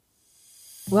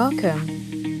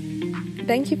Welcome.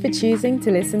 Thank you for choosing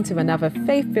to listen to another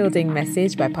faith-building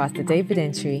message by Pastor David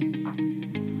Entry.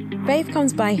 Faith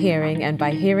comes by hearing and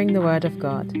by hearing the Word of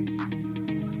God.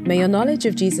 May your knowledge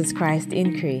of Jesus Christ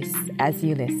increase as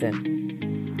you listen.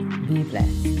 Be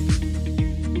blessed.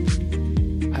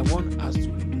 I want us to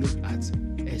look at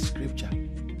a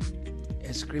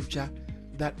scripture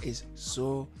that is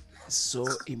so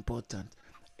important.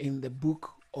 In the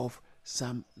book of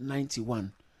Psalm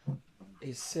 91,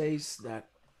 it says that,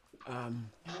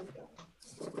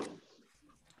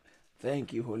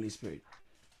 thank you, Holy Spirit.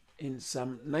 In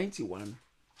Psalm 91,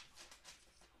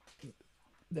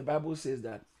 the Bible says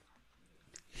that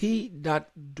he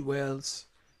that dwells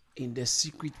in the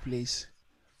secret place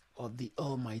of the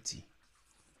Almighty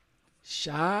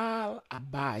shall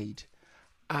abide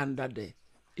under the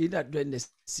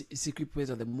secret place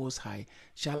of the Most High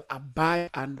shall abide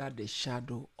under the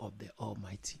shadow of the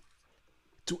Almighty.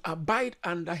 To abide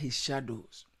under his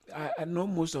shadows, I know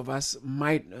most of us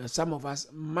some of us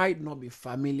might not be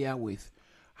familiar with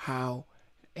how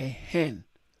a hen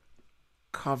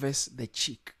covers the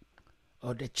chick,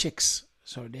 or the chicks.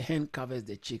 Sorry, the hen covers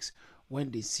the chicks when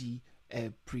they see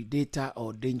a predator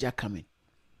or danger coming.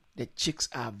 The chicks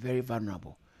are very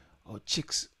vulnerable, or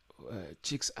chicks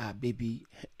are baby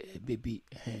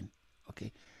hen.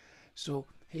 Okay, so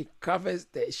she covers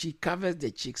the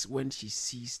chicks when she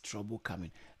sees trouble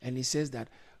coming, and he says that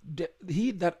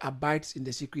he that abides in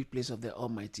the secret place of the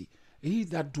Almighty, he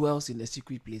that dwells in the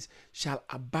secret place shall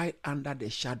abide under the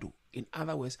shadow. In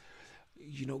other words,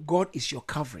 God is your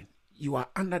covering. You are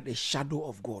under the shadow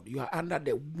of God. You are under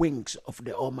the wings of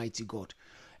the Almighty God,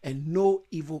 and no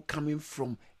evil coming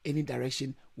from any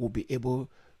direction will be able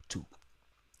to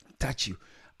touch you.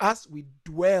 As we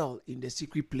dwell in the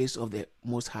secret place of the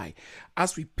Most High,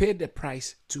 as we pay the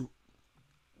price to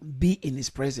be in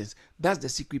his presence, that's the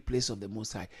secret place of the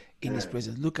Most High, in his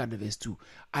presence. Look at the verse 2.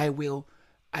 I will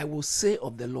say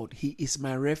of the Lord, he is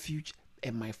my refuge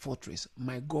and my fortress,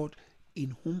 my God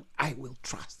in whom I will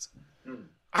trust.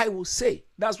 I will say,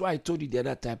 that's why I told you the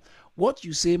other time, what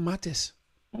you say matters.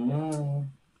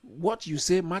 What you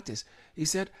say matters. He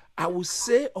said, I will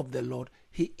say of the Lord,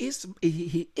 he is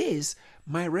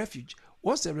my refuge.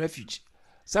 What's a refuge?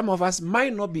 Some of us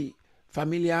might not be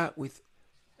familiar with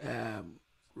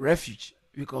refuge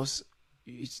because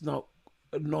it's not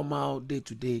a normal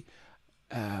day-to-day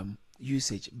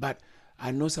usage. But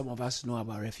I know some of us know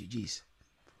about refugees.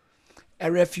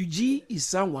 A refugee is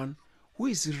someone who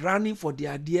is running for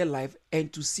their dear life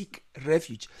and to seek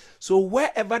refuge. So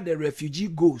wherever the refugee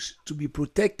goes to be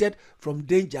protected from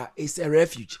danger is a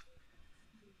refuge.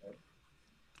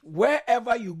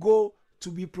 Wherever you go to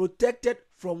be protected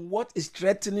from what is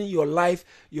threatening your life,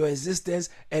 your existence,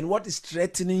 and what is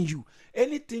threatening you.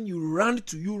 Anything you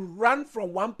run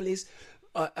from one place,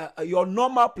 your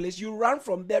normal place, you run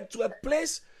from there to a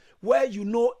place where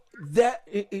there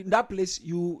in that place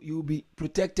you'll be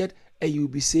protected and you'll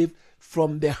be saved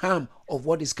from the harm of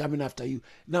what is coming after you.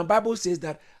 Now, Bible says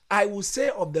that I will say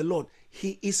of the Lord,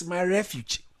 he is my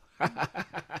refuge.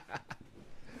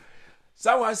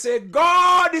 Someone say,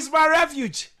 God is my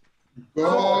refuge.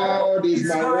 God is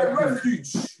my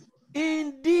refuge.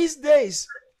 In these days,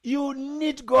 you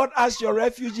need God as your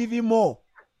refuge even more.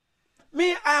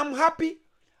 Me, I am happy.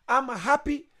 I'm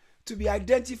happy to be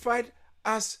identified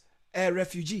as a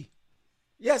refugee.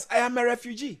 Yes, I am a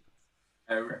refugee.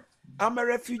 I'm a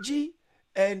refugee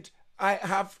and I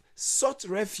have sought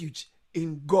refuge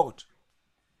in God.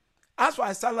 As for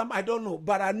asylum, I don't know,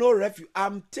 but I know refuge.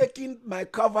 I'm taking my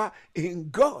cover in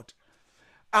God.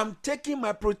 I'm taking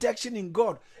my protection in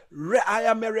God. I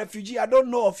am a refugee. I don't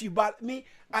know of you, but me,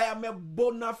 I am a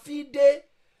bona fide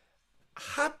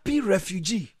happy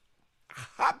refugee.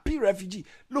 Happy refugee.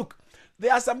 Look,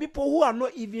 there are some people who are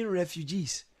not even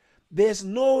refugees.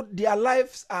 Their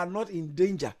lives are not in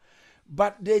danger,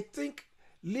 but they think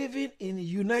living in the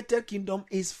United Kingdom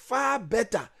is far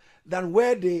better than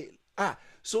where they are.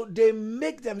 So they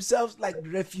make themselves like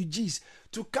refugees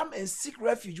to come and seek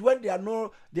refuge when they are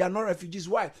not refugees.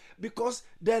 Why? Because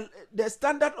the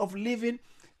standard of living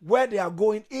where they are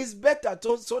going is better.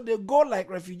 So they go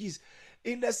like refugees.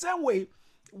 In the same way,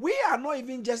 we are not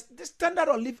even just the standard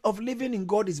of living in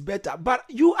God is better. But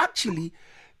your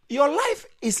life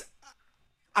is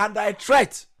under a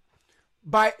threat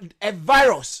by a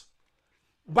virus,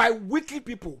 by wicked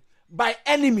people, by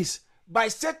enemies, by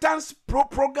Satan's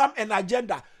program and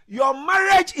agenda. Your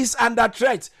marriage is under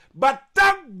threat. But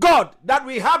thank God that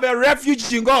we have a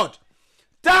refuge in God.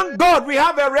 Thank God we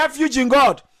have a refuge in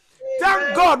God.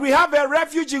 Thank God we have a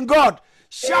refuge in God.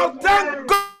 Shout, thank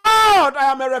God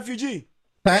I am a refugee.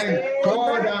 Thank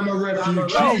God I'm a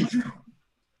refugee.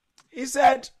 He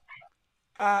said,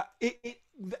 I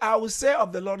will say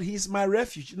of the Lord, He is my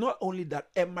refuge. Not only that,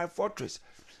 and my fortress.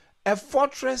 A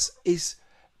fortress is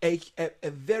a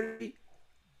very,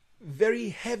 very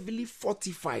heavily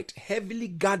fortified, heavily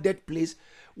guarded place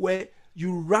where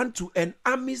you run to, and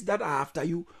armies that are after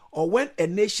you, or when a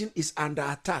nation is under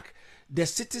attack, the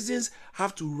citizens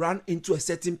have to run into a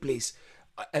certain place.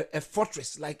 A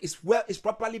fortress, like it's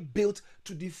properly built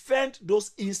to defend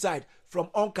those inside from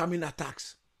oncoming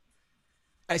attacks.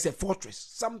 It's a fortress.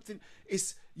 Something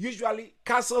is usually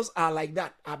castles are like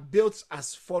that, are built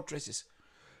as fortresses.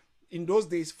 In those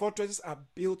days, fortresses are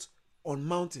built on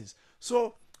mountains.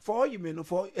 So, for all you may know,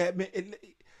 for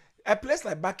a place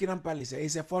like Buckingham Palace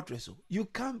is a fortress. So you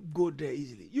can't go there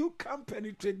easily. You can't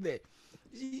penetrate there.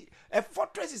 A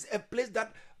fortress is a place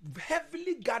that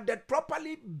heavily guarded,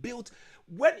 properly built.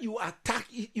 When you attack,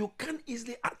 you can't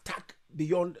easily attack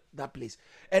beyond that place.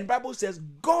 And Bible says,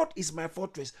 God is my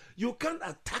fortress. You can't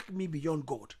attack me beyond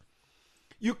God.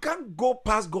 You can't go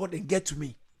past God and get to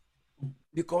me,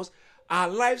 because our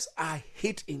lives are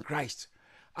hid in Christ.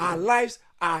 Our lives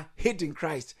are hid in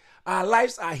Christ. Our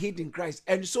lives are hid in Christ.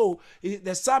 And so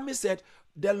the psalmist said,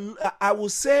 I will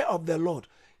say of the Lord,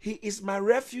 He is my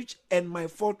refuge and my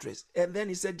fortress. And then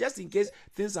he said, just in case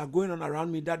things are going on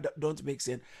around me that don't make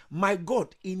sense, my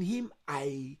God, in Him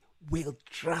I will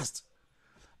trust.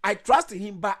 I trust in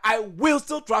Him, but I will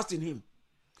still trust in Him.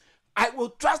 I will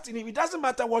trust in Him. It doesn't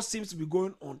matter what seems to be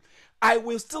going on. I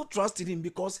will still trust in Him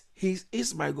because He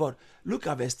is my God. Look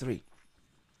at verse 3.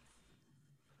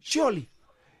 Surely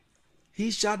He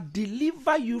shall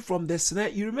deliver you from the snare.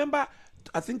 You remember,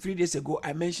 I think 3 days ago,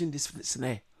 I mentioned this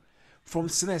snare. From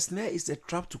snare. Snare is a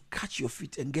trap to catch your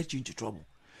feet and get you into trouble.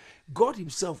 God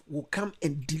Himself will come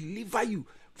and deliver you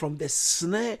from the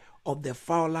snare of the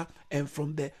fowler and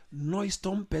from the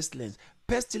noisome pestilence.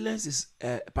 Pestilence is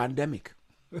a pandemic.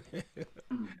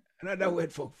 Another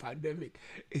word for pandemic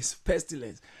is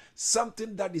pestilence.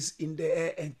 Something that is in the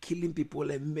air and killing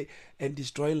people and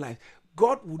destroying life.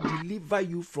 God will deliver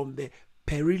you from the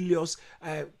perilous.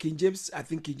 King James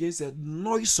said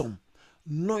noisome.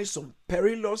 Noisome.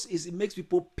 Perilous is it makes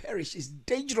people perish. It's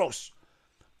dangerous.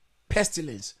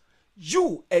 Pestilence.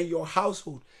 You and your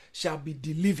household shall be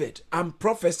delivered. I'm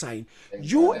prophesying.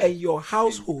 You and your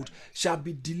household shall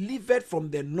be delivered from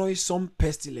the noisome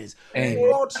pestilence.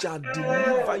 God shall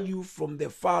deliver you from the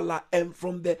fowler and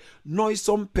from the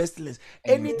noisome pestilence.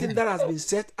 Anything that has been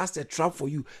set as a trap for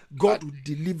you, God will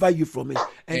deliver you from it.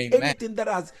 And anything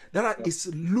that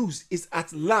is loose, is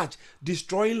at large,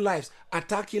 destroying lives,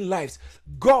 attacking lives,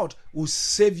 God will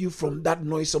save you from that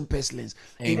noisome pestilence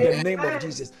in the name of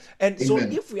Jesus. And so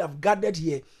if we have gathered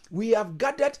here, we have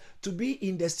gathered to be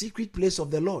in the secret place of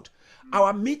the Lord.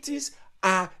 Our meetings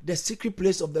are the secret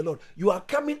place of the Lord. You are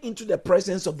coming into the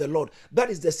presence of the Lord. That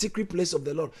is the secret place of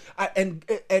the Lord.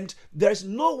 And there's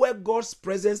nowhere God's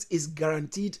presence is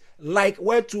guaranteed like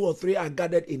where 2 or 3 are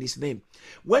gathered in His name.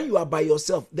 When you are by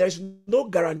yourself, there's no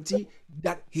guarantee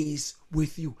that He is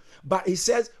with you. But He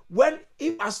says,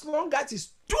 as long as it's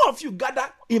 2 of you gather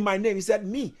in my name, He said,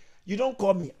 me, you don't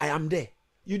call me, I am there.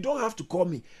 You don't have to call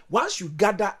me. Once you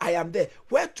gather, I am there.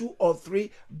 Where 2 or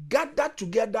 3 gather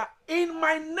together in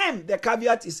my name. The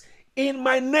caveat is in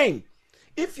my name.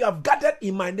 If you have gathered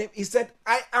in my name, He said,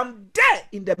 I am there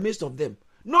in the midst of them.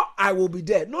 Not I will be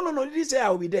there. No. He didn't say I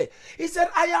will be there. He said,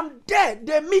 I am there.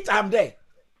 They meet, I'm there.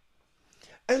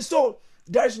 And so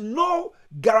there's no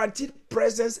guaranteed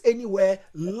presence anywhere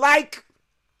like,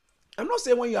 I'm not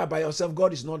saying when you are by yourself,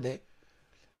 God is not there.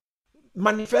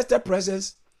 Manifested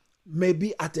presence may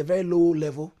be at a very low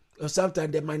level, or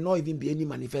sometimes there might not even be any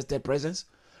manifested presence.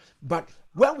 But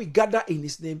when we gather in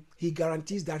His name, He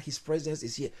guarantees that His presence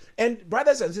is here. And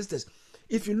brothers and sisters,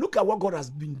 if you look at what God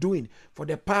has been doing for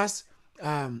the past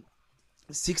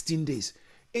 16 days,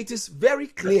 it is very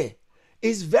clear,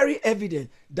 it's very evident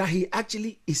that He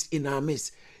actually is in our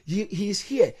midst. He is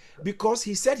here because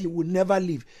He said He will never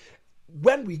leave.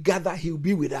 When we gather, He will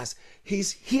be with us.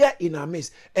 He's here in our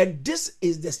midst. And this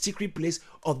is the secret place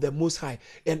of the Most High.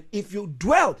 And if you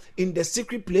dwell in the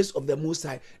secret place of the Most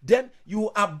High, then you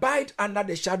abide under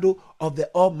the shadow of the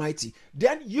Almighty.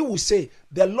 Then you will say,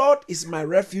 the Lord is my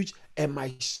refuge and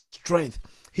my strength.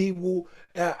 He will,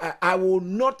 He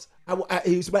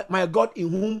is my God in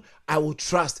whom I will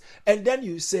trust. And then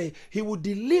you say, He will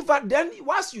deliver. Then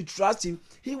once you trust Him,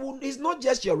 He's not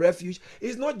just your refuge.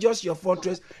 He's not just your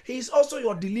fortress. He is also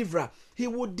your deliverer. He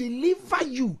will deliver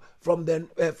you from the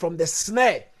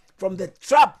snare, from the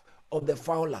trap of the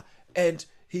fowler. And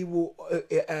He will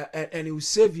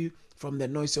save you from the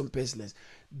noisome pestilence.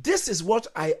 This is what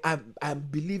I am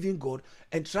believing God,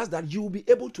 and trust that you will be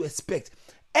able to expect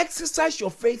Exercise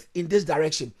your faith in this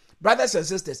direction. Brothers and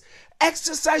sisters,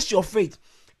 exercise your faith.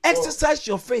 Exercise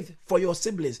your faith for your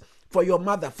siblings, for your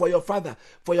mother, for your father,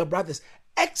 for your brothers.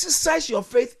 Exercise your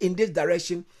faith in this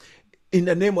direction in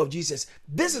the name of Jesus.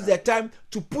 This is the time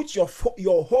to put your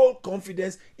whole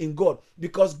confidence in God,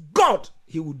 because God,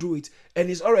 he will do it, and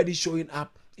he's already showing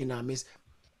up in our midst.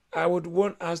 I would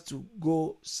want us to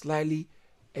go slightly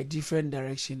a different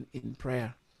direction in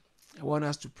prayer. I want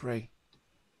us to pray.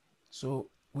 So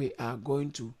we are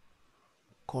going to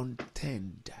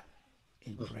contend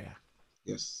in prayer.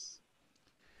 Yes.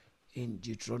 In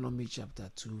Deuteronomy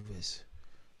chapter 2, verse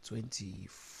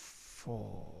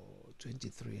 24,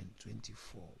 23 and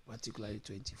 24, particularly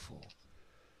 24.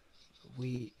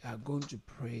 We are going to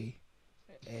pray,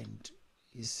 and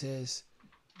it says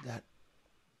that,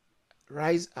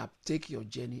 rise up, take your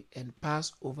journey, and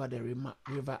pass over the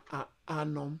river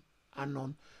Arnon.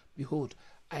 Behold,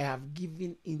 I have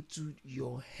given into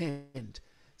your hand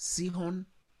Sihon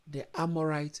the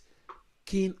Amorite,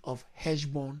 king of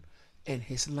Heshbon, and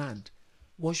his land.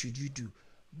 What should you do?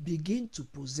 Begin to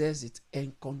possess it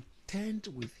and contend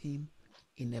with him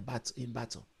in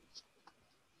battle.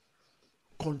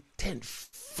 Contend,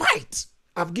 fight.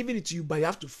 I've given it to you, but you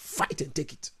have to fight and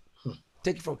take it.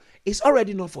 Take it from. It's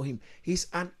already not for him. He's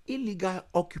an illegal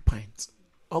occupant.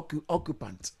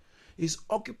 He's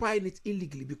occupying it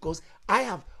illegally, because I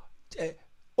have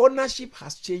ownership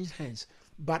has changed hands,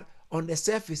 but on the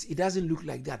surface it doesn't look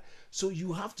like that. So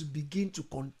you have to begin to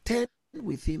contend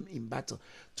with him in battle.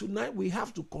 Tonight we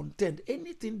have to contend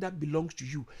anything that belongs to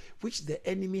you, which the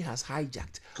enemy has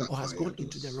hijacked or has gone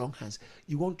into the wrong hands.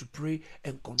 You want to pray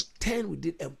and contend with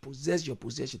it and possess your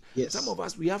possession. Yes. Some of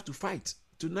us, we have to fight.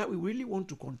 Tonight we really want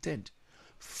to contend.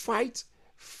 Fight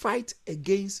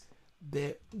against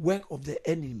the work of the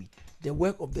enemy, the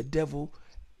work of the devil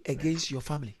against your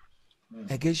family.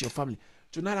 Against your family.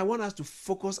 Tonight I want us to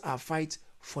focus our fight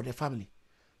for the family.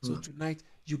 So tonight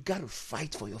you got to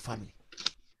fight for your family.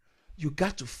 You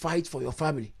got to fight for your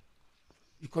family,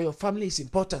 because your family is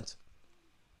important.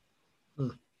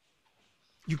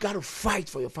 You got to fight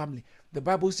for your family. The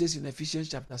Bible says in Ephesians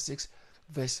chapter 6,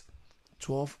 verse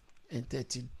 12 and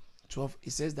 13, 12,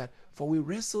 it says that, for we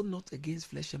wrestle not against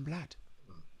flesh and blood.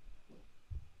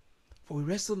 For we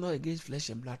wrestle not against flesh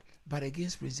and blood, but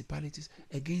against principalities,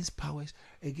 against powers,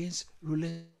 against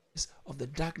rulers of the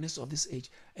darkness of this age,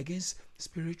 against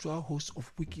spiritual hosts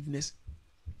of wickedness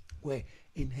where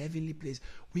in heavenly place.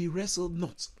 We wrestle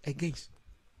not against.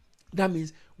 That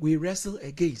means we wrestle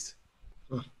against.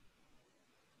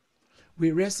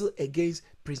 We wrestle against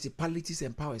principalities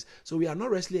and powers. So we are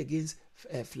not wrestling against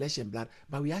flesh and blood,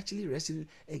 but we actually wrestling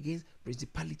against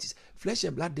principalities. Flesh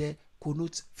and blood there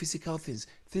connotes physical things,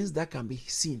 things that can be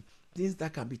seen, things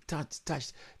that can be touched,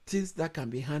 things that can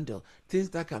be handled,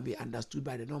 things that can be understood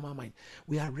by the normal mind.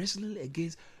 We are wrestling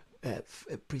against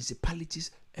principalities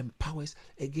and powers,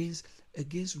 against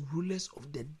rulers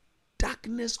of the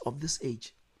darkness of this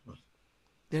age.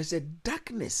 There's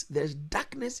darkness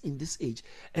in this age,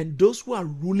 and those who are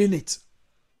ruling it,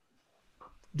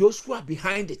 those who are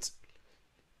behind it,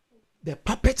 the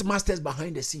puppet masters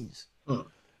behind the scenes.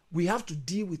 We have to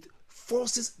deal with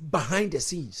forces behind the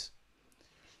scenes.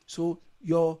 So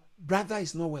your brother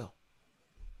is not well.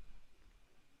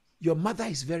 Your mother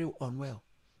is very unwell.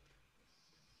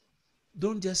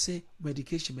 Don't just say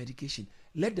medication.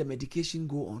 Let the medication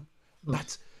go on,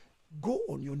 but go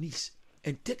on your knees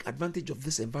and take advantage of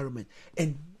this environment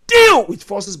and deal with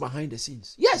forces behind the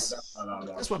scenes. Yes,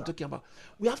 that's what I'm talking about.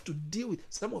 We have to deal with,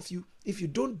 some of you, if you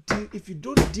don't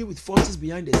deal with forces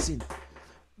behind the scene,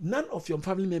 none of your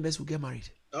family members will get married.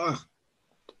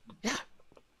 Yeah,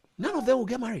 none of them will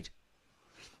get married.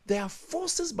 There are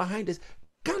forces behind this.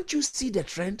 Can't you see the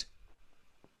trend?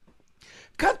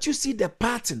 Can't you see the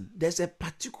pattern? There's a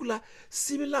particular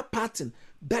similar pattern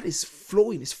that is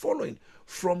following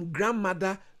from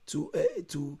grandmother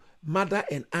to mother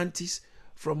and aunties,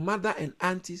 from mother and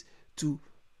aunties to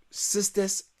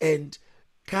sisters and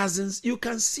cousins. You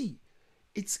can see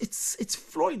it's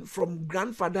flowing from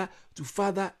grandfather to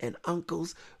father and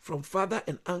uncles, from father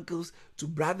and uncles to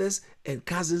brothers and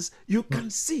cousins. You can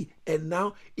see, and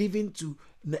now even to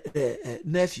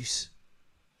nephews.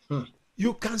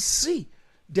 You can see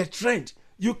the trend.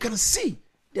 You can see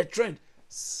the trend.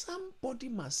 Somebody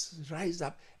must rise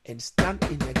up and stand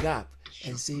in the gap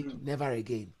and say, never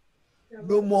again.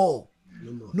 No more.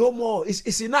 No more.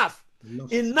 It's enough.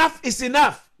 Enough is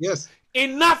enough. Yes.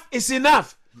 Enough is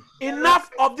enough.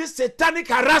 Enough of this satanic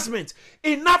harassment.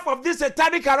 Enough of this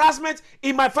satanic harassment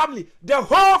in my family. The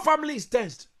whole family is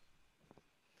tensed.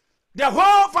 The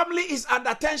whole family is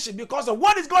under tension because of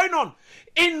what is going on.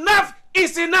 Enough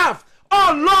is enough.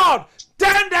 Oh Lord,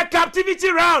 turn the captivity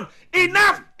round.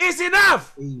 Enough is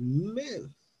enough.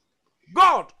 Amen.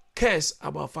 God cares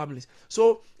about families.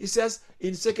 So it says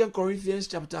in 2 Corinthians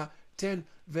chapter 10,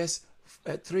 verse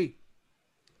 3,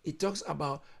 it talks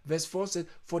about verse 4 says,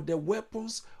 for the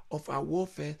weapons of our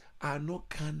warfare are not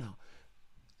carnal.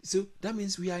 So that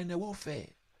means we are in a warfare.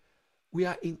 We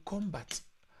are in combat,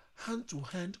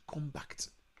 hand-to-hand combat.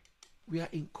 We are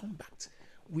in combat.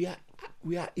 We are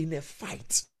in a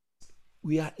fight.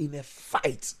 We are in a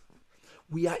fight.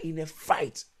 We are in a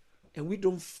fight. And we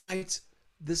don't fight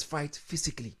this fight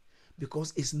physically,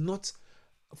 because it's not,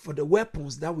 for the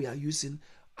weapons that we are using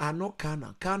are not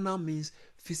carnal. Carnal means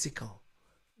physical,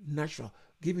 natural.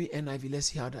 Give me NIV. Let's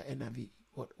see how the NIV.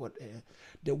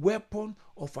 The weapon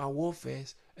of our warfare,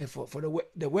 for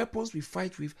the weapons we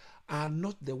fight with are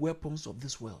not the weapons of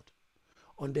this world.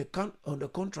 On the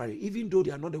contrary, even though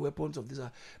they are not the weapons of this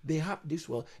world, they have this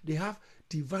world. They have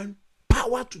divine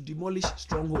power to demolish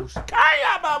strongholds.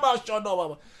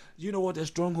 You know what a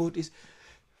stronghold is?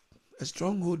 A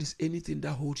stronghold is anything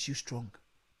that holds you strong.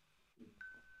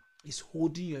 It's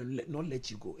holding you and not let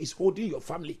you go. It's holding your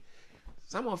family.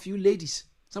 Some of you ladies,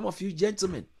 some of you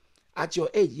gentlemen, at your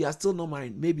age, you are still not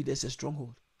married. Maybe there's a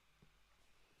stronghold.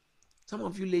 Some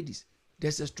of you ladies,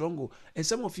 there's a stronghold. And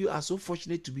some of you are so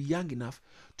fortunate to be young enough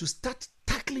to start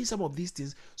tackling some of these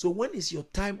things. So when it's your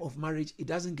time of marriage, it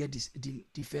doesn't get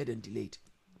deferred and delayed.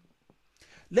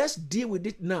 Let's deal with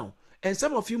it now. And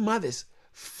some of you mothers,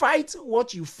 fight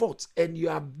what you fought and you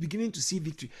are beginning to see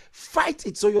victory. Fight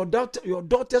it so your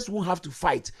daughters won't have to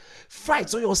fight. Fight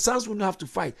so your sons won't have to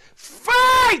fight.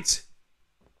 Fight!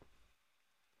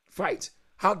 Fight.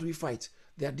 How do we fight?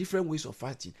 There are different ways of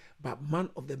fighting, but one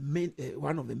of the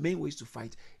main ways to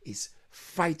fight is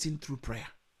fighting through prayer.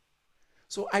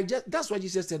 So that's why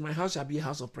Jesus said, my house shall be a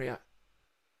house of prayer.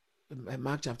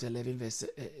 Mark chapter 11 verse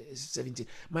 17.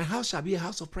 My house shall be a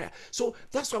house of prayer. So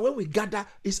that's why when we gather,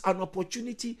 it's an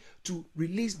opportunity to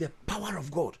release the power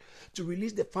of God. To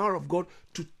release the power of God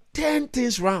to turn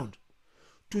things round.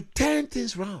 To turn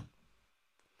things round.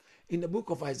 In the book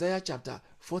of Isaiah chapter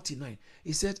 49,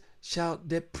 it said, shall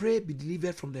the prey be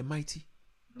delivered from the mighty?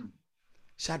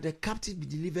 Shall the captive be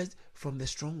delivered from the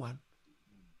strong one?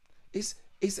 It's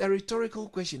a rhetorical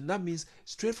question. That means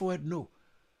straightforward no.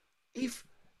 If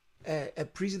a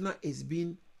prisoner is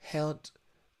being held,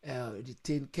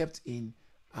 detained, kept in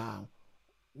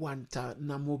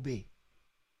Guantanamo Bay,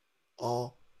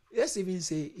 or let's even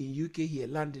say in UK here,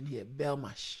 London here,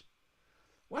 Belmarsh.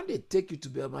 When they take you to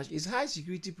Belmarsh, it's high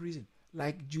security prison,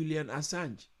 like Julian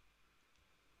Assange.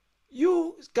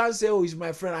 You can't say, oh, he's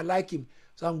my friend, I like him,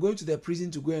 so I'm going to the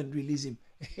prison to go and release him.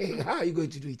 How are you going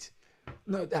to do it?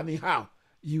 No, I mean, how?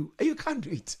 You can't do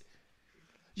it.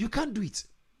 You can't do it.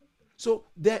 So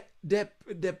the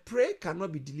prey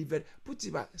cannot be delivered. Put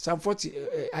it back.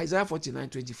 Isaiah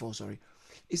 49:24, sorry.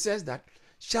 It says that,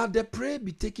 shall the prey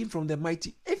be taken from the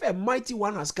mighty? If a mighty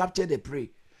one has captured the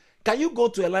prey, can you go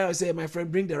to a lion and say, my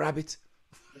friend, bring the rabbit?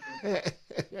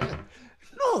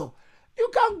 No. You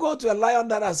can't go to a lion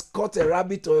that has caught a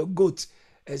rabbit or a goat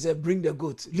and say, bring the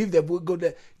goat. Leave the goat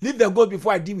there. Leave the goat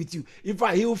before I deal with you. In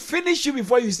fact, he will finish you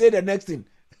before you say the next thing.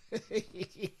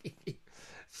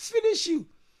 Finish you.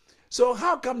 So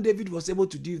how come David was able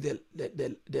to deal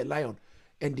the lion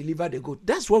and deliver the goat?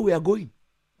 That's where we are going.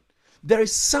 There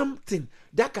is something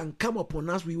that can come upon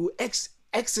us. We will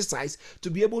exercise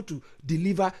to be able to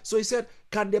deliver. So he said,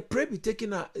 can the prey be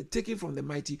taken from the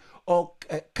mighty, or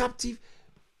captive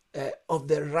of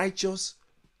the righteous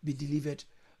be delivered?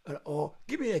 Or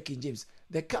give me a King James.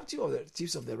 The captive of the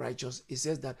thieves of the righteous, it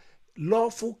says that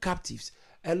lawful captives.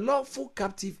 A lawful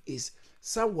captive is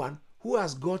someone who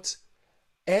has got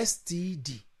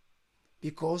STD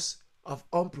because of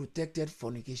unprotected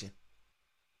fornication.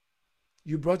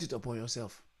 You brought it upon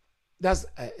yourself. That's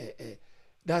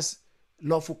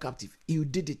lawful captive. You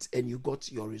did it and you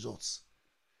got your results.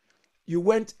 You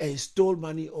went and stole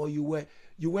money, or you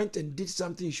went and did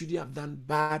something you shouldn't have done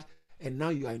bad, and now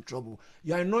you are in trouble.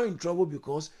 You are not in trouble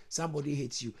because somebody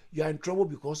hates you. You are in trouble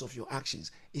because of your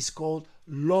actions. It's called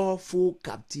lawful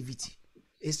captivity.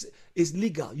 It's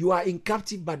legal. You are in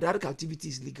captive, but that captivity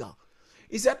is legal.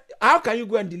 He said, how can you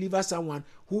go and deliver someone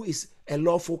who is a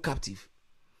lawful captive?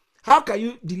 How can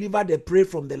you deliver the prey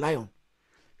from the lion?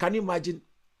 Can you imagine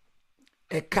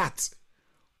a cat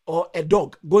or a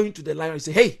dog going to the lion and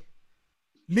say, hey,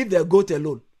 leave the goat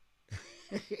alone?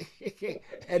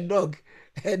 a dog,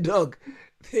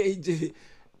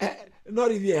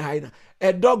 not even a hyena.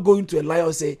 A dog going to a lion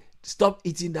and say, stop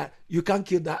eating that. You can't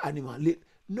kill that animal.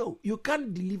 No, you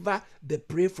can't deliver the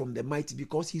prey from the mighty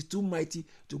because he's too mighty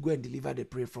to go and deliver the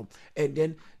prey from. And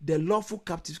then the lawful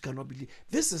captives cannot be.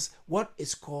 This is what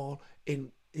is called in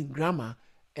grammar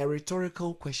a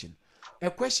rhetorical question.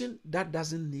 A question that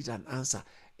doesn't need an answer.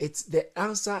 It's the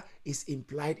answer is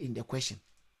implied in the question.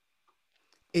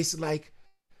 It's like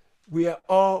we are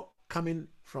all coming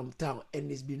from town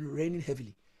and it's been raining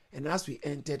heavily. And as we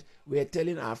entered, we are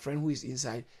telling our friend who is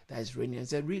inside that it's raining. And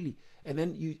said, really? And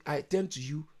then I turned to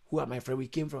you, who are my friend we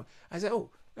came from. I said,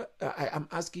 I'm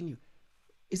asking you,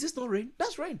 is this not rain?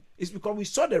 That's rain. It's because we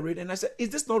saw the rain. And I said, is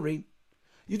this not rain?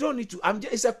 You don't need to.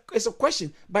 It's a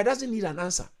question, but it doesn't need an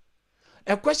answer.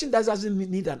 A question that doesn't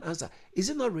need an answer. Is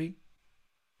it not rain?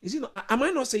 Is it not? Am I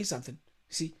not saying something?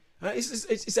 See,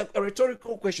 it's a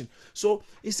rhetorical question. So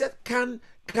he said,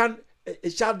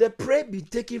 shall the prey be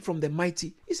taken from the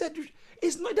mighty? He said,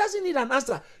 it doesn't need an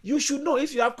answer. You should know,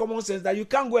 if you have common sense, that you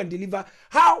can't go and deliver.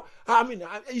 How? I mean,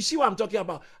 you see what I'm talking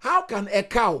about? How can a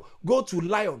cow go to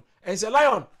lion and say,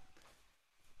 lion,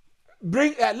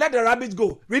 bring, let the rabbit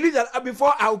go, release that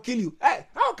before I'll kill you? Hey,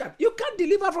 how can you can't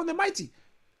deliver from the mighty?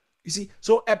 You see,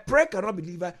 so a prey cannot be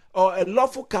delivered, or a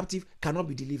lawful captive cannot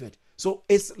be delivered. So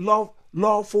it's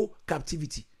lawful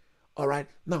captivity. All right.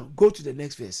 Now go to the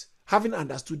next verse. Having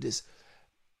understood this,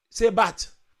 say but.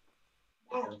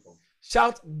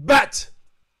 Shout but.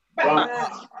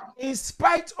 In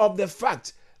spite of the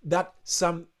fact that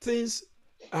some things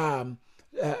in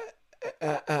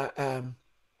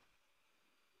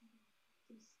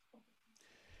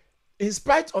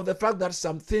spite of the fact that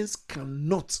some things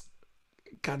cannot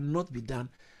be done,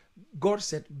 God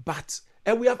said but.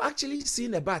 And we have actually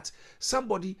seen a but.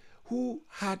 Somebody who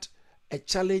had a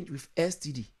challenge with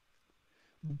STD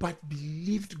but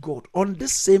believed God on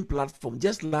this same platform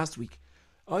just last week,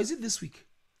 or is it this week?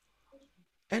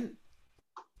 And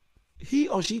he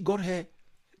or she got her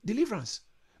deliverance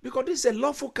because this is a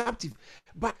lawful captive.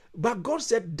 But God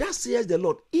said, "Thus says the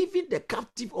Lord, even the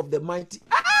captive of the mighty."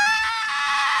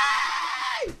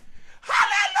 Aye!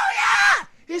 Hallelujah!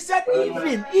 He said,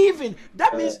 "Even."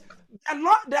 That means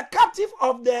the captive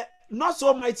of the not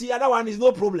so mighty, the other one is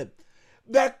no problem.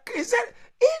 He said,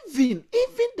 even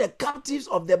the captives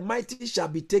of the mighty shall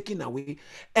be taken away,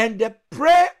 and the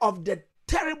prey of the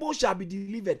terrible shall be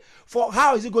delivered. For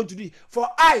how is it going to be? For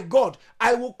I, God,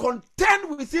 I will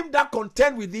contend with him that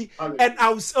contend with thee, and I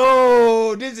will.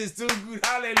 Oh, this is too good.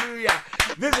 Hallelujah.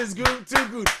 This is good, too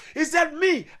good. He said,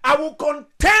 me, I will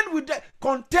contend with the.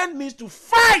 Contend means to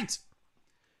fight.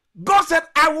 God said,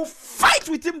 I will fight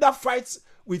with him that fights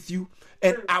with you,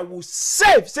 and I will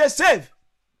save. Say save.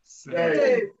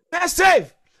 Save.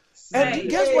 Save. And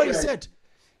guess what he said?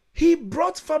 He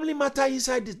brought family matter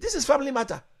inside this. This is family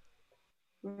matter.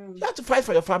 You have to fight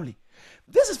for your family.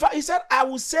 This is, he said, I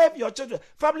will save your children.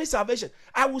 Family salvation.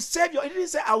 I will save your, he didn't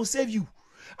say I will save you.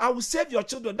 I will save your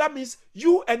children. That means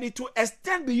you, and it will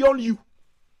extend beyond you.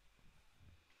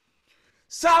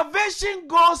 Salvation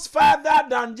goes further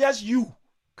than just you.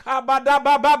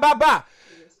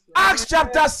 Acts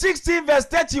chapter 16 verse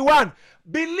 31.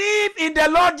 Believe in the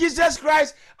Lord Jesus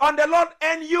Christ, on the Lord,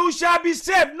 and you shall be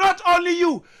saved. Not only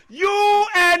you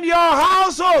and your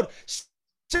household.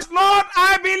 Lord,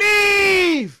 I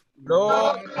believe.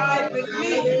 Lord, I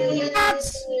believe.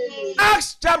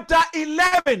 Acts chapter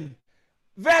 11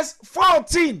 verse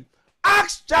 14.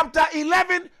 Acts chapter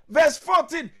 11 verse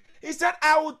 14. He said,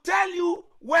 I will tell you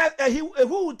where,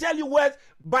 who will tell you where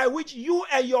by which you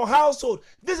and your household.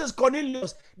 This is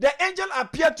Cornelius. The angel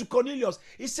appeared to Cornelius.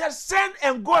 He said, send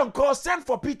and go and call, send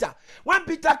for Peter. When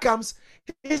Peter comes,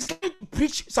 he's going to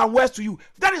preach some words to you.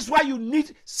 That is why you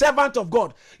need servant of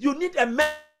God. You need a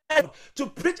man to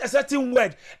preach a certain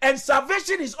word. And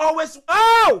salvation is always,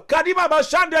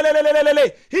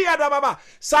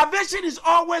 salvation is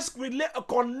always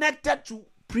connected to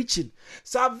preaching.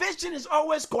 Salvation is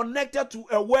always connected to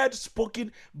a word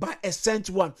spoken by a sent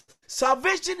one.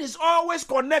 Salvation is always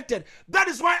connected. That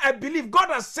is why I believe God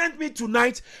has sent me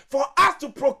tonight for us to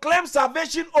proclaim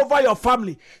salvation over your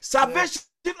family, salvation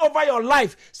over your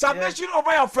life, salvation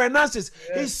over your finances.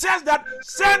 He says that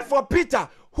send for Peter,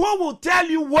 who will tell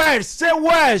you words. Say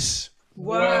words.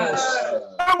 Words.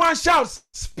 Someone shouts,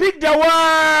 speak the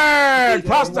word,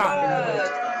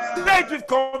 Pastor. Say it with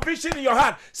conviction in your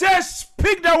heart. Say,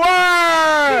 speak the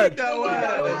word. Speak the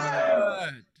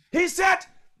word. He said,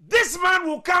 this man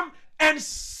will come and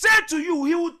say to you,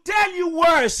 he will tell you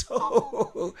words.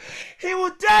 He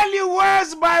will tell you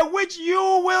words by which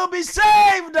you will be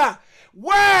saved.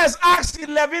 Words, Acts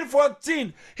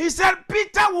 11:14. He said,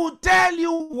 Peter will tell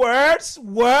you words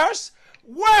by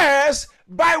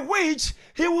which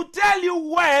he will tell you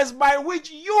words by which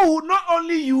you, not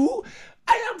only you,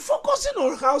 I am focusing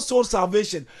on household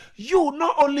salvation. You,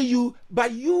 not only you,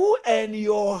 but you and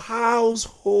your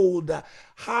household.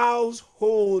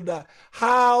 Household.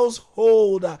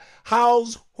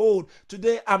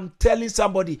 Today I'm telling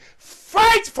somebody,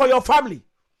 fight for your family.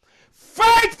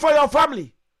 Fight for your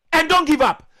family and don't give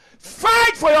up.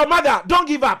 Fight for your mother, don't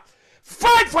give up.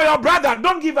 Fight for your brother,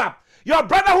 don't give up. Your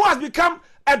brother who has become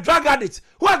a drug addict,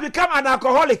 who has become an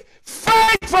alcoholic,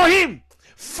 fight for him.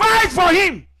 Fight for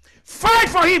him. Fight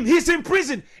for him. He's in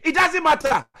prison. It doesn't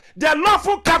matter. The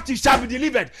lawful captive shall be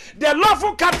delivered. The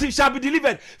lawful captive shall be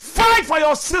delivered. Fight for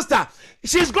your sister.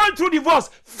 She's going through divorce.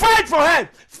 Fight for her.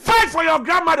 Fight for your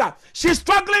grandmother. She's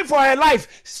struggling for her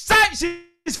life.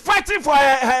 She's fighting for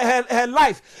her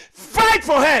life. Fight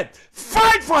for her.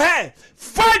 Fight for her.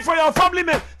 Fight for your family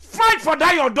member. Fight for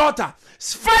that your daughter.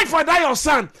 Fight for that your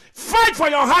son. Fight for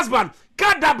your husband.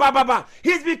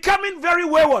 He's becoming very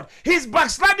wayward. He's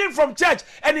backsliding from church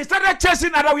and he started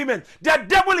chasing other women. The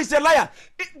devil is a liar.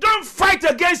 Don't fight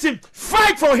against him.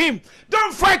 Fight for him.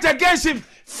 Don't fight against him.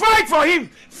 Fight for him.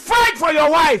 Fight for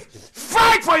your wife.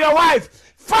 Fight for your wife.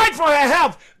 Fight for her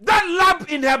health. That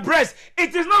lump in her breast,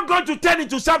 it is not going to turn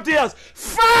into something else.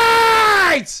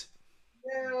 Fight.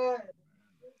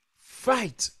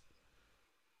 Fight.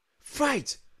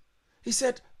 Fight. He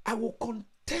said, I will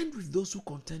contend with those who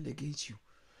contend against you,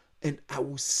 and I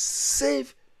will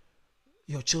save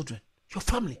your children, your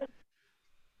family.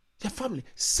 Your family.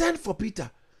 Send for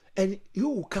Peter, and he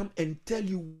will come and tell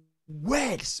you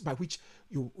words by which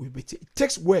you will be. It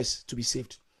takes words to be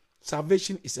saved.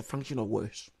 Salvation is a function of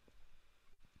words.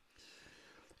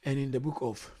 And in the book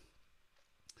of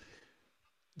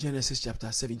Genesis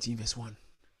chapter 17 verse 1.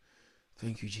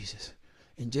 Thank you, Jesus.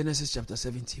 In Genesis chapter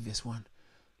 17 verse 1,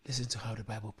 listen to how the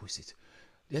Bible puts it.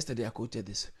 Yesterday I quoted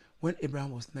this. When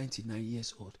Abraham was 99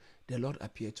 years old, the Lord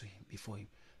appeared to him before him,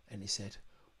 and he said,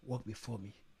 walk before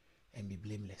me and be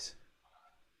blameless.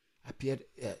 Appeared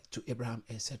to Abraham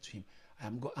and said to him,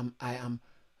 I am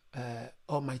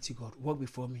Almighty God. Walk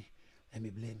before me and be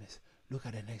blameless. Look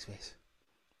at the next verse.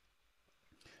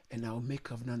 And I will make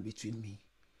covenant between me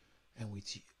and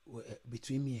with you,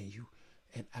 between me and you,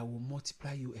 and I will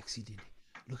multiply you exceedingly.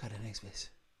 Look at the next verse.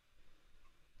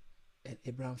 And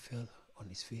Abraham fell on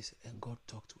his face, and God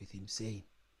talked with him, saying,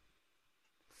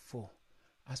 4.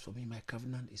 As for me, my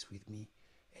covenant is with me,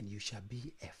 and you shall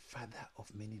be a father of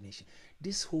many nations.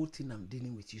 This whole thing I'm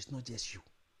dealing with you is not just you.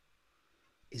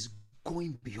 It's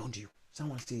going beyond you.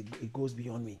 Someone say, it goes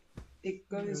beyond me. It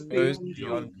goes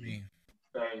beyond me.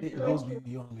 It goes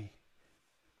beyond me.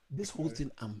 This whole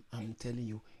thing I'm telling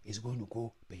you is going to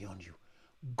go beyond you.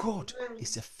 God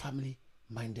is a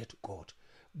family-minded God.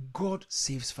 God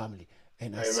saves family.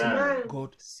 And I see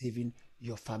God saving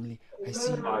your family. I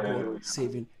see God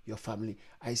saving your family.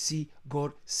 I see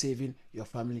God saving your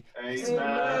family. I see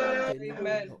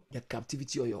the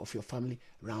captivity of your family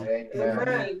round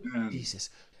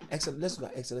Jesus. Excellent. Let's go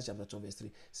to Exodus chapter 12 verse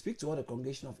 3. Speak to all the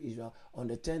congregation of Israel on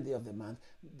the 10th day of the month.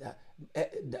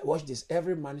 Watch this.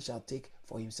 Every man shall take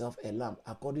for himself a lamb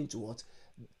according to what?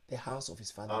 The house of his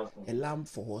father. A lamb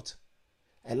for what?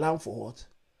 A lamb for what?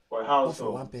 For a household. Not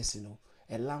for one person, no.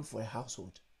 A lamb for a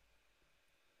household.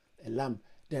 A lamb.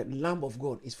 The lamb of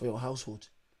God is for your household.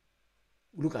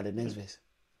 Look at the next verse.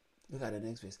 Look at the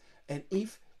next verse. And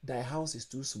if thy house is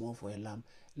too small for a lamb,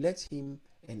 let him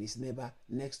and his neighbor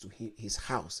next to his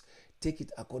house take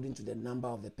it according to the number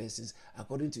of the persons,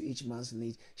 according to each man's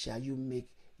need, shall you make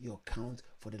your count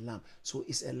for the lamb. So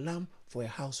it's a lamb for a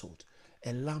household.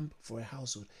 A lamb for a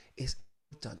household is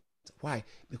important. Why?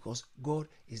 Because God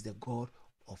is the God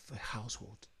of a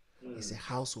household. It's a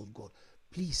household God.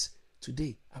 Please,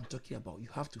 today I'm talking about you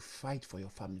have to fight for your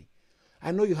family.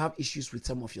 I know you have issues with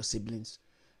some of your siblings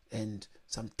and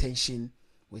some tension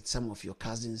with some of your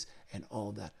cousins and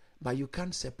all that, but you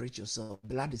can't separate yourself.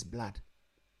 Blood is blood.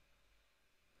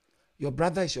 Your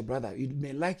brother is your brother. You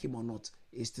may like him or not,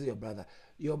 he's still your brother.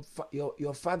 Your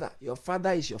father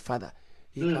is your father.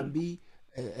 He can be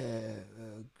a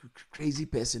crazy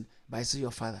person, but he's still your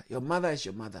father. Your mother is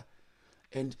your mother.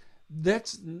 And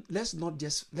let's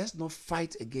not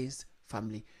fight against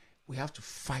family. We have to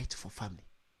fight for family.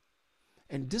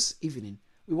 And this evening,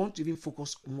 we want to even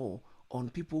focus more on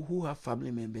people who have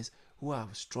family members who are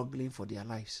struggling for their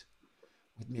lives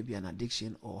with maybe an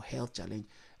addiction or health challenge.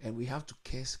 And we have to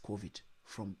curse COVID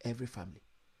from every family.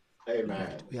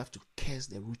 Amen. We have to curse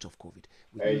the root of COVID.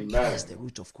 We Amen. curse the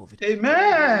root of COVID.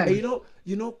 Amen. And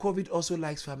you know, COVID also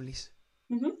likes families.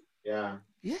 Yeah.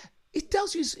 Yeah. It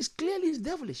tells you it's clearly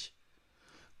devilish.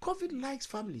 COVID likes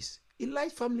families. It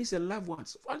likes families and loved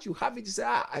ones. Once you have it, you say,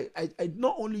 I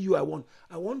not only you I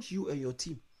want you and your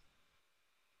team.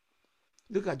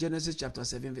 Look at Genesis chapter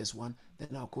 7 verse 1. Then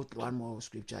I'll quote one more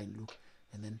scripture in Luke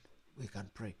and then we can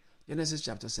pray. Genesis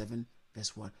chapter 7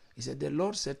 verse 1. He said, the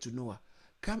Lord said to Noah,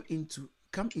 come into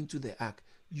the ark.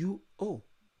 Did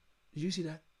you see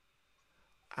that?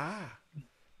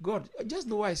 God, just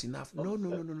Noah is enough. No.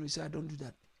 He said, I don't do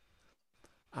that.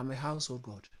 I'm a household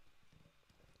God.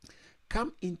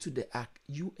 Come into the ark,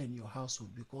 you and your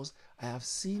household, because I have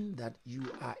seen that you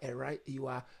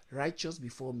are righteous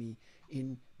before me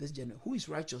in this generation. Who is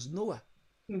righteous? Noah.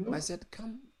 I said,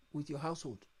 come with your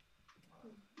household.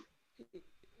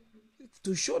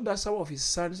 To show that some of his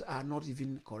sons are not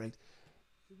even correct,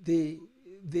 they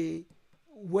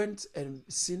went and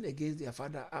sinned against their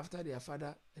father. After their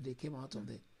father, they came out of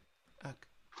the ark.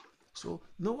 So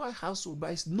Noah's household,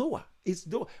 but it's Noah. It's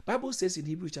Noah. Bible says in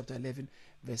Hebrews chapter 11,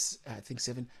 verse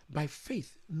 7, by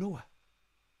faith, Noah.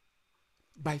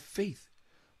 By faith,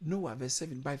 Noah, verse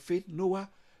 7, by faith, Noah,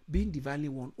 being divinely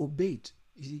warned, obeyed.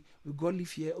 You see, with godly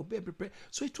fear, obey, prepare.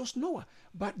 So it was Noah.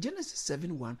 But Genesis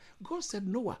 7:1, God said,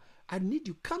 Noah, I need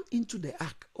you, come into the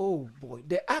ark. Oh boy,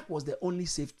 the ark was the only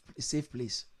safe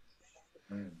place.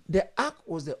 The ark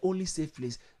was the only safe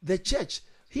place. The church,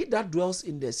 he that dwells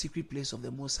in the secret place of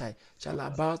the Most High shall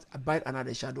abide under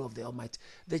the shadow of the Almighty.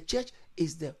 The church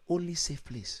is the only safe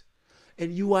place.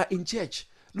 And you are in church.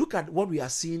 Look at what we are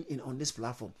seeing on this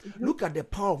platform. Look at the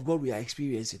power of God we are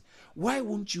experiencing. Why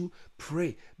won't you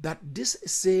pray that this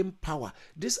same power,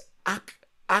 this ark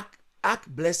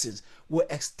blessings will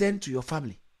extend to your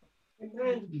family?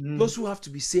 Those who have to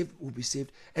be saved will be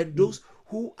saved. And those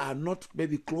who are not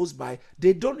maybe close by,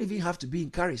 they don't even have to be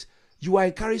encouraged. You are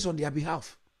encouraged on their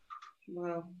behalf.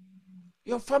 Wow.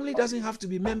 Your family doesn't have to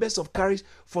be members of Courage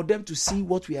for them to see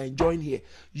what we are enjoying here.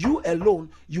 You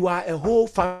alone, you are a whole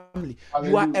family.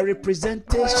 You are a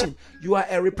representation. You are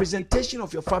a representation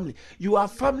of your family. You are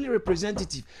family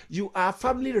representative. You are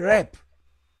family rep.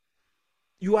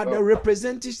 You are the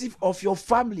representative of your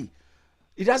family.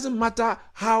 It doesn't matter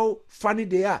how funny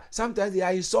they are. Sometimes they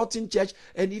are insulting church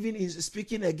and even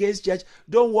speaking against church.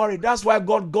 Don't worry. That's why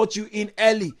God got you in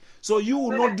early. So you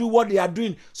will not do what they are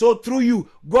doing. So through you,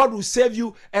 God will save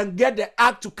you and get the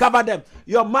ark to cover them.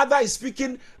 Your mother is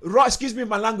speaking, excuse me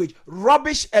my language,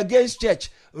 rubbish against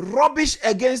church, rubbish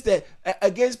against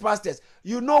pastors.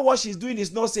 You know what she's doing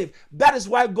is not safe. That is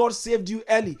why God saved you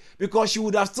early, because she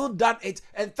would have still done it.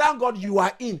 And thank God you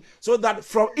are in, so that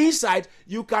from inside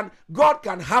God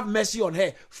can have mercy on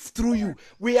her through you.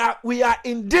 We are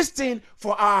in this thing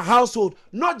for our household,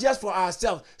 not just for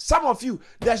ourselves. Some of you,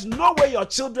 there's no way your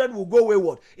children will go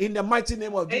wayward in the mighty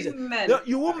name of Jesus.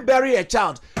 You won't bury a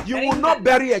child. You will not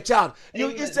bury a child.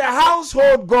 It's a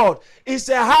household God. It's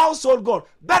a household God.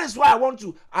 That is why I want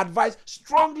to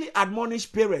strongly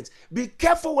admonish parents. Be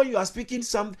careful when you are speaking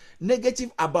some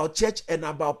negative about church and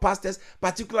about pastors,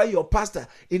 particularly your pastor,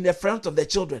 in the front of the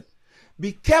children.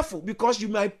 Be careful, because you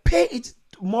might pay it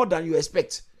more than you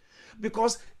expect.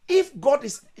 Because if God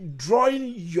is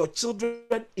drawing your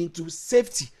children into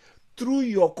safety through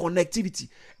your connectivity,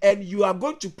 and you are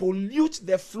going to pollute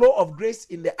the flow of grace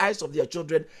in the eyes of their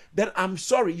children, then I'm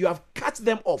sorry, you have cut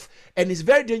them off, and it's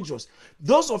very dangerous.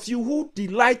 Those of you who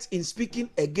delight in speaking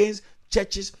against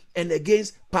churches and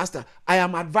against pastor, I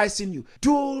am advising you,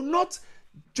 do not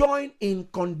join in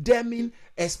condemning,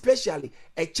 especially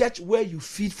a church where you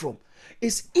feed from.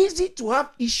 It's easy to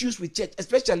have issues with church,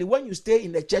 especially when you stay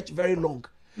in the church very long.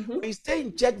 When you stay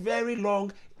in church very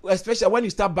long, especially when you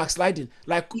start backsliding,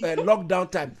 like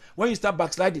lockdown time, when you start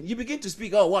backsliding, you begin to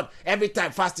speak, every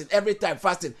time fasting.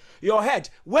 Your head,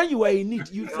 when you were in need,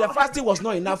 the fasting was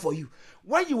not enough for you.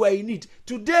 When you were in need,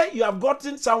 today you have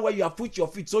gotten somewhere, you have put your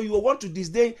feet, so you want to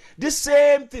disdain this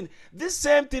same thing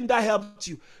that helped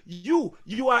you.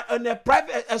 You are on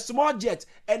a small jet,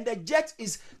 and the jet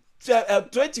is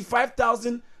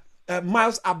 25,000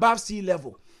 miles above sea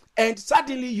level. And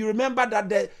suddenly you remember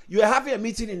that you are having a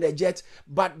meeting in the jet,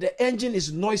 but the engine is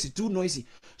too noisy.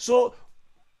 So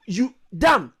you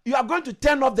are going to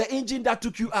turn off the engine that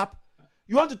took you up.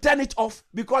 You want to turn it off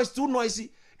because it's too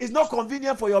noisy. It's not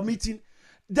convenient for your meeting.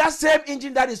 That same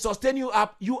engine that is sustaining you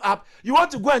up, you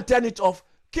want to go and turn it off.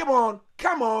 Come on.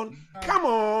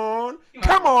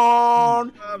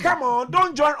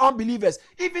 Don't join unbelievers.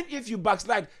 Even if you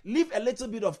backslide, leave a little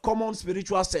bit of common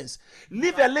spiritual sense.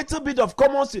 Leave a little bit of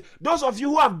common sense. Those of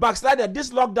you who have backslided this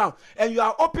lockdown and you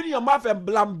are opening your mouth and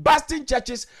lambasting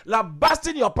churches,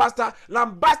 lambasting your pastor,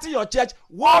 lambasting your church,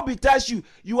 woe betide you.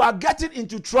 You are getting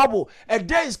into trouble. A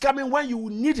day is coming when you will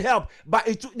need help, but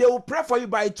they will pray for you,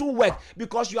 but it won't work,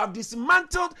 because you have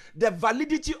dismantled the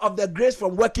validity of the grace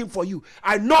from working for you.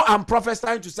 I know I'm prophesying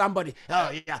prophesying to somebody.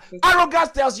 Oh, yeah.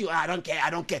 Arrogance tells you, I don't care.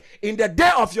 In the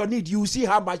day of your need, you will see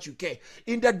how much you care.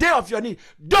 In the day of your need,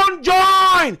 don't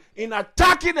join in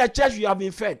attacking the church you have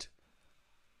been fed.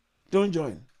 Don't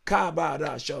join. And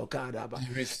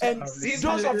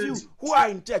those of you who are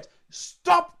in church,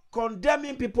 stop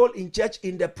condemning people in church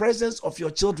in the presence of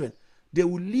your children. They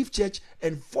will leave church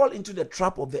and fall into the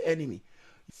trap of the enemy.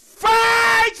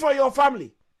 Fight for your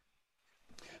family.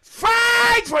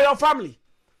 Fight for your family.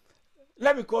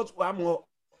 Let me quote one more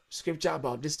scripture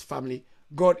about this family.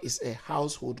 God is a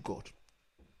household God.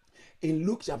 In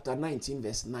Luke chapter 19,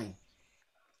 verse 9,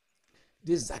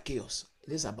 this Zacchaeus,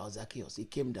 this is about Zacchaeus. He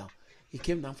came down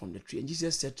from the tree, and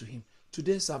Jesus said to him,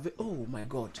 today salvation, oh my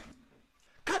God.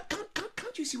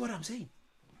 Can't you see what I'm saying?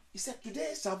 He said,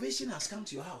 today salvation has come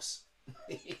to your house.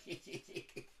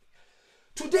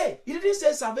 Today, he didn't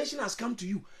say salvation has come to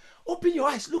you. Open your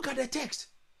eyes, look at the text.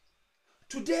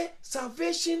 Today,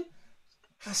 salvation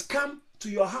has come to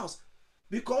your house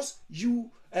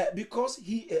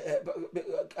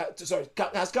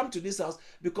has come to this house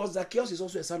because Zacchaeus is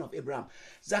also a son of Abraham.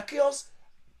 Zacchaeus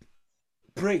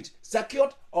prayed.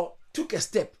 Zacchaeus took a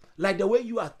step, like the way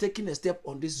you are taking a step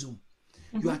on this Zoom.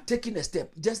 Mm-hmm. You are taking a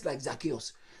step, just like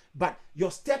Zacchaeus. But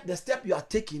the step you are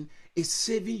taking is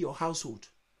saving your household.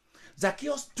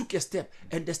 Zacchaeus took a step,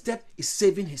 and the step is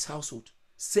saving his household.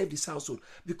 Saved his household.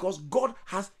 Because God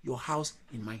has your house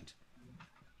in mind.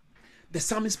 The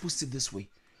psalmist puts it this way.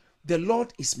 The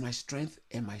Lord is my strength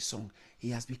and my song.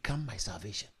 He has become my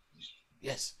salvation.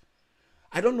 Yes.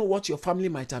 I don't know what your family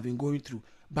might have been going through,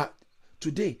 but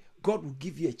today, God will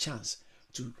give you a chance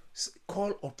to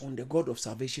call upon the God of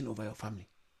salvation over your family.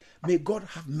 May God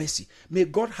have mercy. May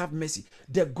God have mercy.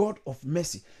 The God of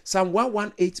mercy. Psalm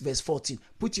 118 verse 14.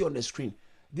 Put it on the screen.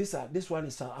 This one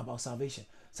is about salvation.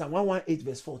 Psalm 118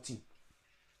 verse 14.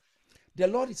 The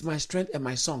Lord is my strength and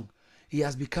my song. He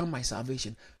has become my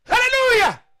salvation.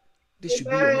 Hallelujah! This should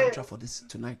be your mantra for this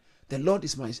tonight. The Lord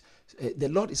is my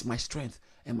strength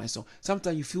and my song.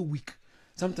 Sometimes you feel weak.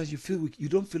 Sometimes you feel weak. You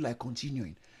don't feel like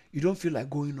continuing. You don't feel like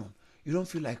going on. You don't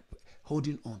feel like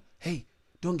holding on. Hey,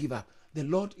 don't give up. The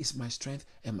Lord is my strength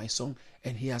and my song,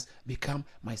 and he has become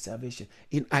my salvation.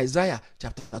 In Isaiah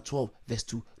chapter 12, verse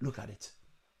 2, look at it.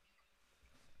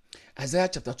 Isaiah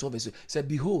chapter 12, verse 2 said,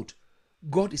 behold,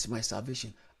 God is my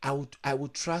salvation. I will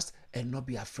trust and not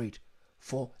be afraid.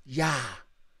 For Yah,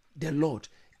 the Lord,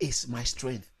 is my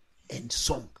strength and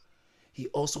song. He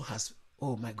also has,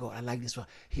 oh my God, I like this one.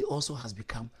 He also has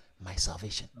become my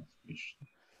salvation.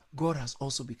 God has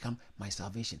also become my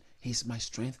salvation. He is my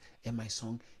strength and my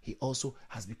song. He also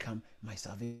has become my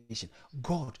salvation.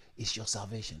 God is your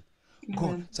salvation.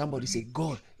 God, somebody say,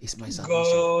 God is my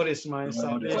salvation. God is my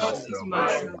salvation.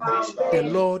 The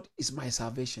Lord is my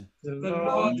salvation. The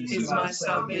Lord is my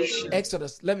salvation.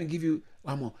 Exodus, let me give you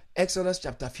one more. Exodus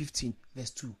chapter 15,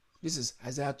 verse 2. This is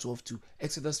Isaiah 12, 2.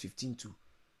 Exodus 15, 2.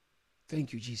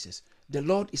 Thank you, Jesus. The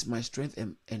Lord is my strength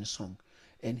and song,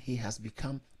 and he has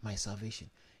become my salvation.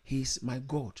 He is my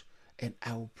God, and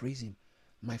I will praise him.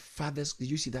 My father's, did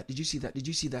you see that?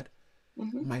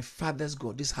 Mm-hmm. My father's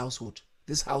God, this household,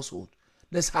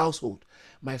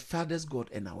 my father's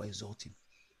God, and I will exalt him.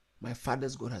 My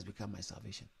father's God has become my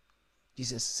salvation.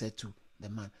 Jesus said to the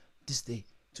man,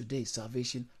 today,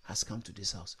 salvation has come to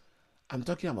this house. I'm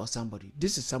talking about somebody.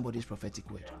 This is somebody's prophetic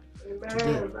word.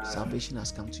 Today, salvation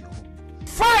has come to your home.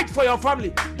 Fight for your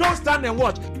family. Don't stand and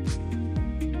watch.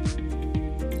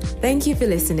 Thank you for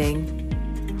listening.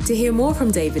 To hear more from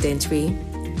David Entry,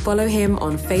 follow him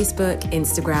on Facebook,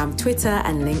 Instagram, Twitter,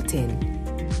 and LinkedIn.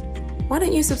 Why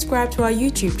don't you subscribe to our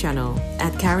YouTube channel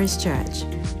at Karis Church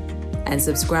and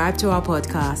subscribe to our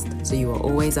podcast so you are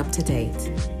always up to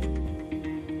date.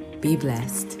 Be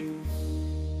blessed.